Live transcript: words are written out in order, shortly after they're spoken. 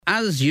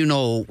as you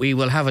know, we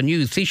will have a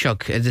new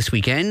Taoiseach this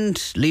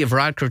weekend. Leo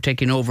Varadkar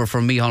taking over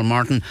from Micheál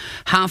Martin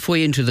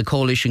halfway into the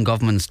coalition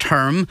government's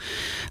term.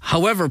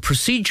 However,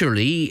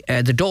 procedurally,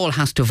 the Dáil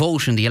has to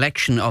vote in the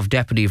election of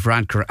Deputy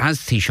Varadkar as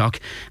Taoiseach,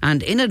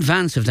 and in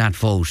advance of that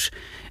vote,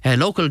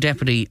 local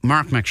deputy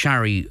Marc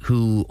MacSharry,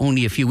 who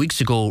only a few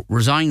weeks ago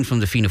resigned from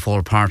the Fianna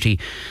Fáil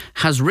party,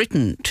 has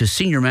written to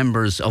senior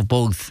members of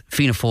both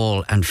Fianna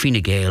Fáil and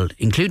Fine Gael,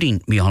 including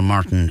Micheál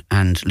Martin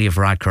and Leo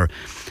Varadkar,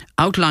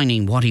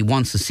 outlining what he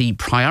wants to see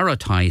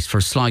prioritised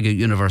for Sligo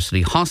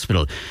University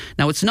Hospital.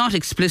 Now, it's not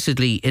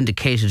explicitly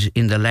indicated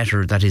in the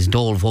letter that his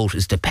Dáil vote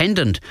is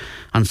dependent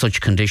on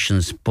such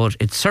conditions, but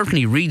it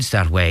certainly reads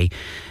that way.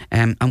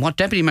 And what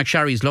Deputy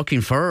MacSharry is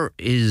looking for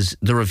is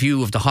the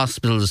review of the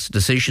hospital's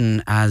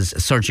decision as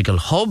a surgical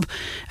hub,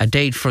 a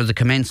date for the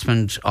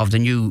commencement of the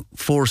new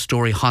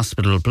 4-storey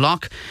hospital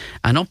block,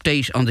 an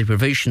update on the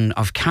provision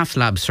of cath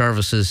lab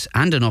services,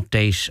 and an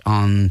update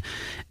on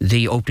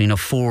the opening of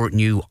 4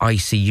 new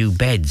ICU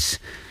beds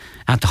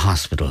at the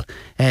hospital.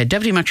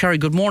 Deputy MacSharry,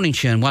 good morning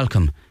to you and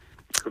welcome.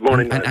 Good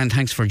morning. And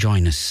thanks for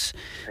joining us.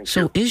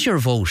 So is your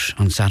vote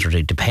on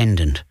Saturday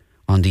dependent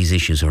on these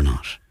issues or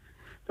not?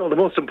 Well, the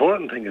most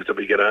important thing is that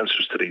we get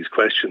answers to these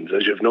questions.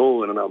 As you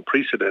know, in an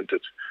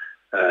unprecedented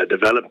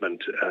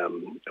development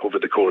over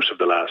the course of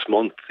the last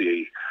month,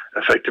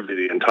 effectively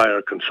the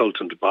entire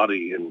consultant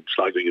body in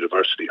Sligo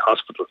University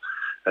Hospital,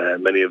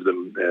 many of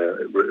them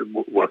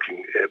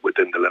working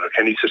within the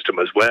Letterkenny system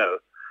as well,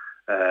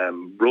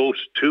 wrote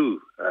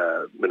to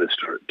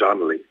Minister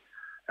Donnelly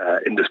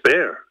in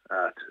despair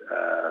at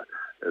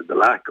the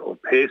lack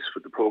of pace for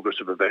the progress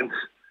of events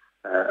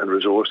and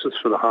resources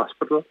for the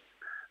hospital,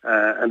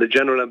 and a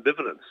general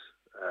ambivalence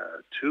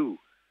to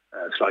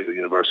Sligo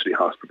University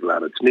Hospital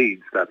and its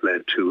needs that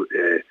led to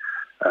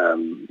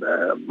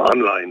an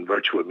online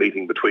virtual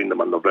meeting between them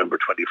on November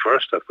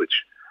 21st, at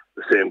which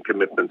the same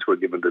commitments were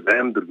given to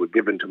them that were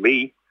given to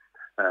me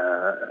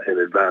in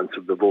advance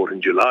of the vote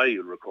in July,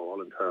 you'll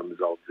recall, in terms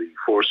of the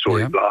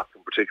 4-storey block,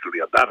 and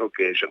particularly on that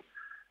occasion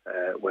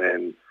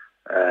when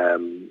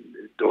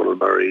Donald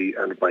Murray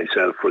and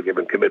myself were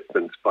given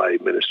commitments by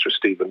Minister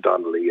Stephen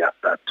Donnelly at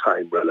that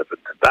time relevant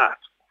to that.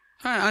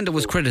 And there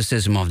was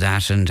criticism of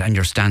that and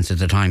your stance at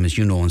the time, as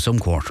you know, in some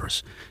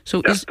quarters.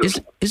 So is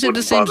it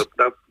the same?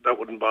 That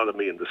wouldn't bother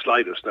me in the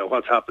slightest. Now,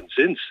 what's happened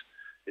since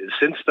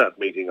that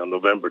meeting on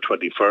November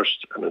 21st,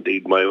 and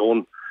indeed my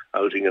own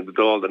outing in the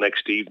Dáil the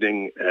next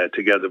evening,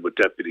 together with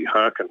Deputy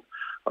Harkin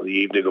on the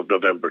evening of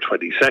November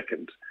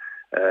 22nd,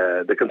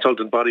 the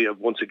consultant body have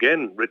once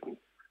again written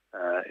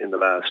in the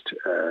last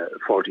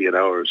 48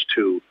 hours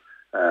to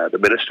the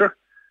Minister,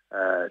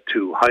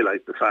 to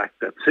highlight the fact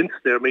that since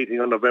their meeting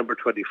on November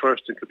 21st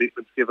and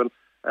commitments given,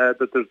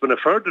 that there's been a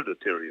further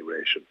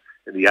deterioration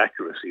in the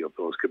accuracy of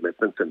those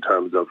commitments in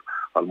terms of,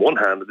 on one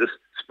hand, this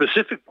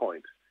specific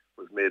point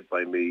was made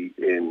by me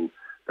in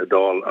the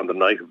Dáil on the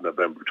night of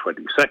November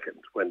 22nd,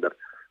 when that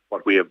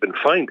what we have been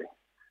finding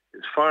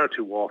is far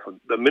too often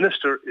the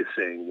Minister is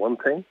saying one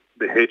thing,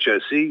 the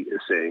HSE is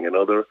saying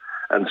another,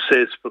 and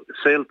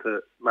Sale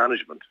to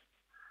Management,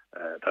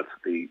 that's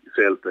the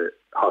Sale to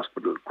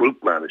Hospital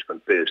Group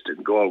Management based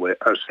in Galway,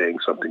 are saying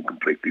something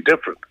completely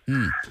different.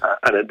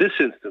 And in this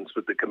instance,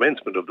 with the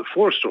commencement of the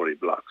 4-storey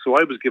block, so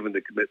I was given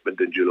the commitment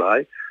in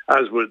July,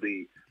 as were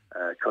the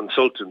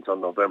consultants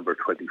on November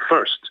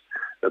 21st,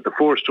 that the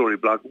 4-storey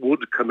block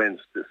would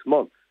commence this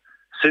month.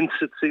 Since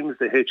it seems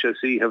the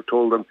HSE have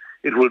told them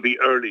it will be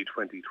early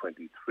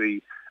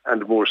 2023,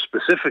 and more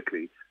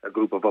specifically, a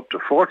group of up to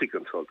 40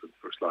 consultants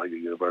for Sligo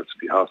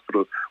University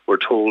Hospital were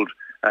told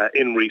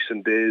in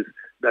recent days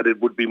that it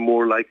would be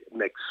more like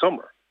next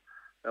summer.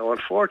 Now,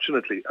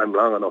 unfortunately, I'm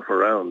long enough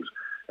around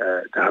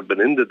to have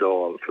been in the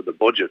Dáil for the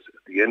budget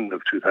at the end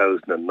of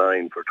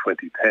 2009 for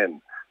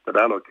 2010 that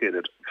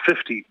allocated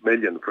 50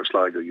 million for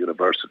Sligo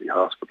University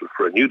Hospital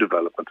for a new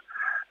development,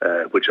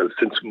 which has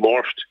since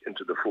morphed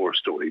into the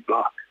 4-storey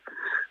block.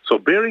 So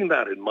bearing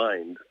that in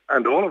mind,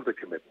 and all of the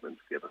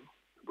commitments given,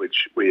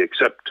 which we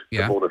accept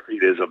the bona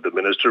fides of the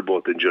Minister,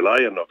 both in July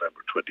and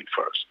November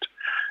 21st,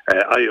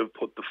 I have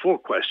put the 4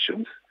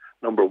 questions.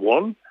 Number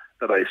 1,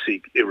 that I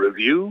seek a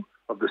review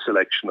of the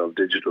selection of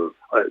the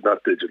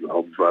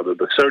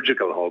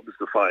surgical hubs,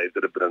 the 5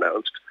 that have been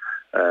announced,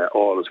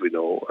 all, as we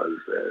know,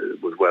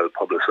 as was well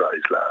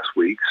publicised last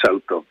week,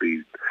 south of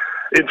the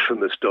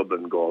infamous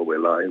Dublin-Galway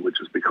line,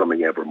 which is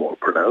becoming ever more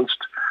pronounced.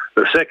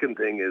 The second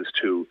thing is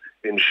to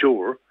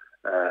ensure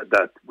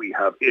that we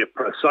have a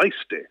precise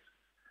date.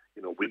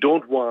 You know, we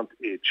don't want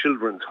a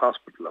children's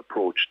hospital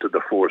approach to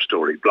the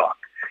 4-storey block.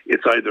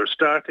 It's either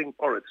starting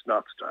or it's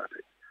not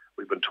starting.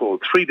 We've been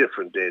told 3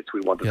 different dates.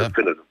 We want a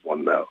definitive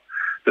one now.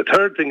 The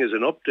third thing is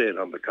an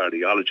update on the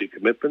cardiology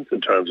commitments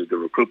in terms of the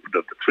recruitment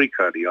of the 3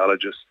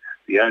 cardiologists,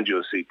 the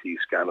angio-CT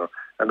scanner,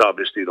 and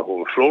obviously the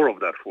whole floor of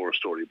that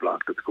 4-storey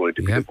block that's going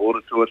to be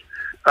devoted to it.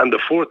 And the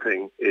fourth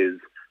thing is,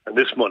 and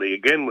this money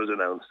again was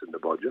announced in the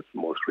budget,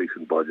 the most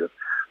recent budget,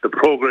 the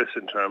progress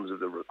in terms of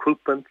the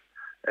recruitment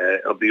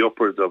of the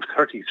upwards of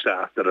 30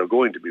 staff that are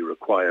going to be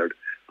required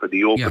for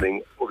the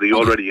opening of the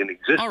already in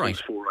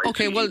existence 4 ICU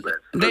Okay, well,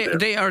 beds.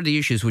 they are the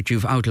issues which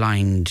you've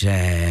outlined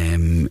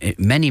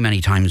many,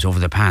 many times over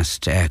the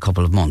past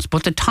couple of months.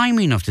 But the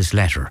timing of this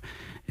letter,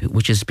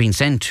 which has been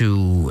sent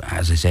to,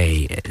 as I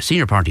say,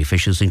 senior party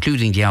officials,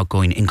 including the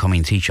outgoing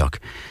incoming Taoiseach,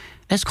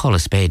 let's call a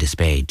spade a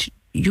spade.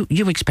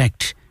 You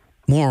expect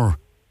more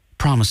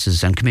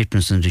promises and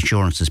commitments and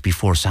assurances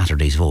before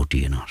Saturday's vote, do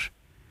you not?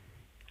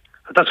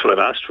 That's what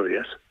I've asked for,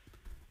 yes.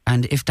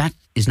 And if that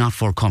is not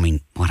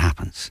forthcoming, what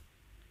happens?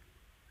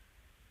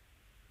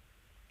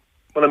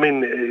 Well, I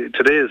mean,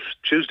 today is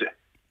Tuesday.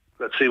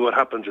 Let's see what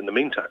happens in the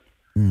meantime.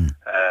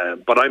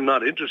 But I'm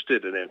not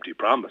interested in empty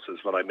promises.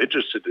 What I'm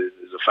interested in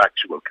is a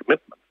factual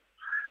commitment.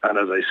 And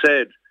as I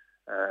said,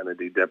 and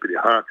indeed Deputy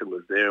Harkin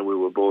was there, we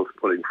were both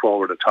putting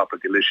forward a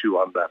topical issue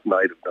on that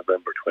night of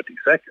November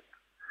 22nd.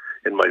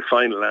 In my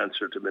final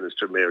answer to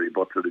Minister Mary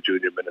Butler, the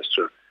junior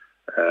minister,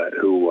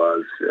 who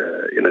was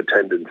in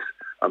attendance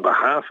on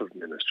behalf of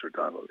Minister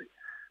Donnelly,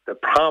 the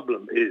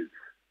problem is,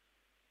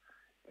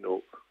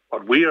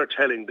 what we are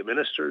telling the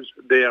ministers,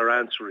 they are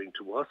answering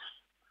to us,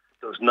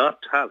 does not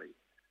tally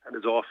and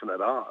is often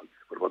at odds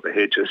with what the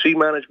HSE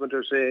management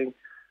are saying,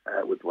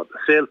 with what the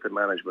Sailton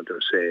management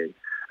are saying,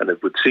 and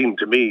it would seem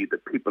to me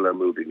that people are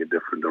moving in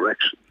different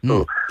directions.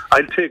 So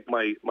I'll take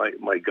my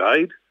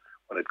guide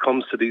when it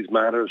comes to these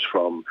matters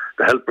from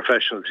the health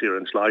professionals here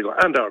in Sligo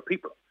and our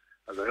people,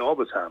 as I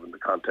always have in the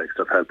context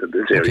of health in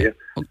this area.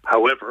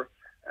 However,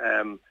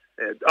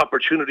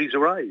 opportunities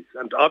arise,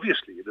 and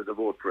obviously there's a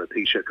vote for a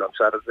Taoiseach on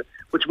Saturday,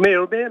 which may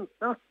or may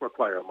not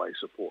require my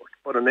support.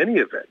 But in any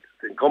event,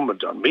 it's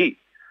incumbent on me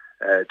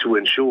to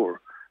ensure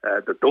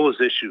that those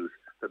issues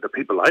that the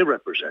people I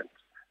represent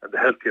and the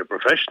healthcare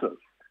professionals,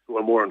 who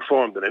are more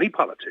informed than any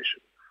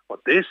politician, what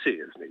they say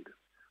is needed,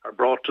 are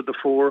brought to the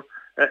fore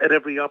at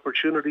every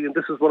opportunity, and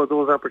this is one of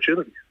those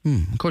opportunities.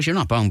 Of course, you're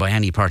not bound by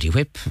any party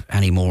whip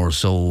anymore,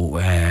 so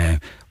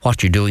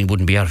what you're doing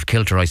wouldn't be out of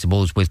kilter, I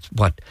suppose, with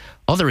what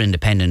other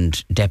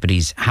independent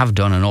deputies have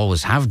done and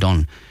always have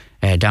done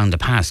down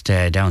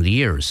the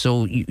years.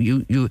 So,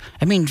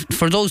 I mean,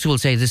 for those who will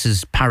say this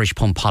is parish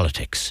pump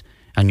politics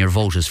and your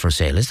vote is for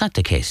sale, is that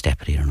the case,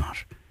 Deputy, or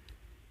not?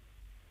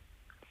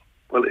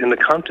 Well, in the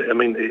context, I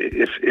mean,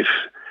 if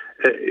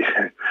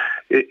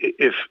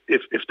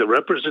the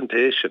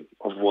representation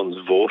of one's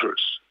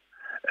voters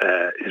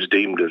is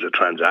deemed as a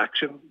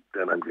transaction,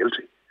 then I'm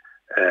guilty.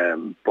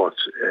 But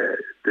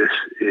this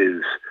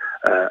is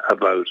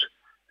about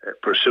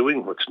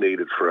pursuing what's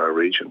needed for our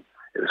region.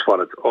 It is what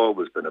it's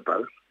always been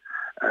about,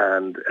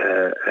 and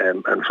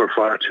for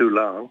far too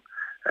long,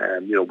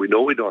 we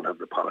know we don't have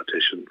the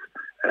politicians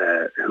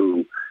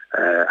who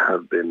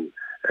have been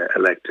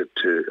elected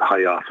to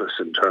high office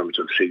in terms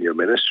of senior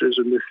ministers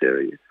in this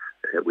area.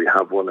 We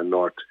have one in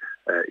North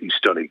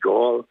East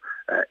Donegal.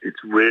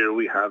 It's rare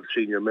we have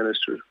senior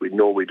ministers. We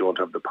know we don't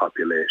have the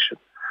population.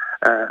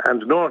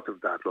 And north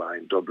of that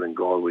line, Dublin,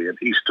 Galway, and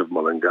east of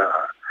Mullingar,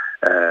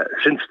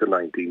 since the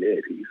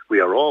 1980s, we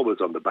are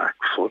always on the back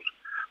foot,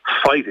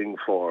 fighting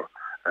for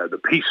the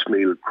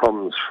piecemeal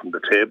crumbs from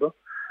the table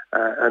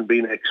and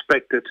being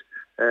expected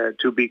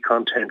to be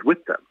content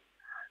with them.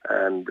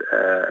 And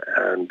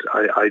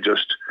I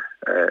just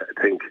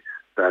think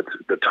that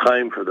the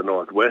time for the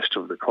northwest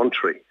of the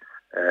country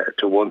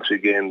to once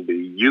again be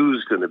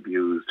used and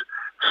abused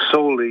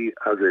solely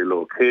as a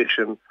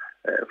location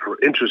for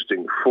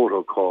interesting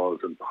photo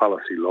calls and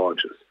policy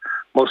launches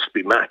must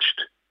be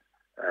matched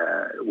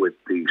with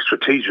the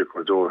strategic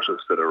resources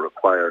that are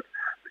required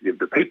to give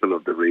the people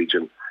of the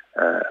region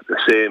the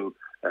same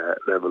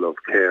level of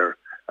care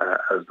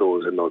as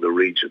those in other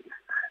regions.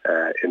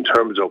 In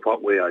terms of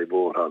what way I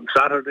vote on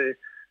Saturday,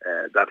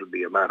 that'll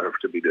be a matter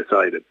to be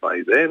decided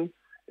by then.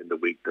 In the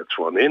week that's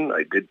run in,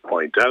 I did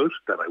point out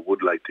that I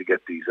would like to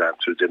get these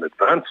answers in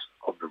advance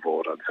of the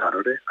vote on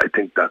Saturday. I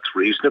think that's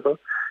reasonable.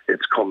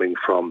 It's coming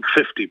from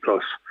 50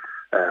 plus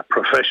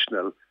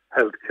professional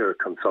healthcare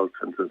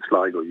consultants in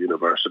Sligo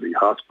University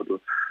Hospital,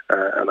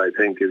 and I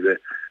think is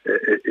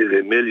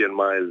a million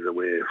miles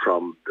away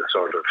from the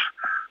sort of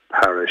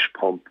parish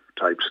pump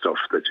type stuff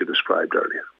that you described earlier.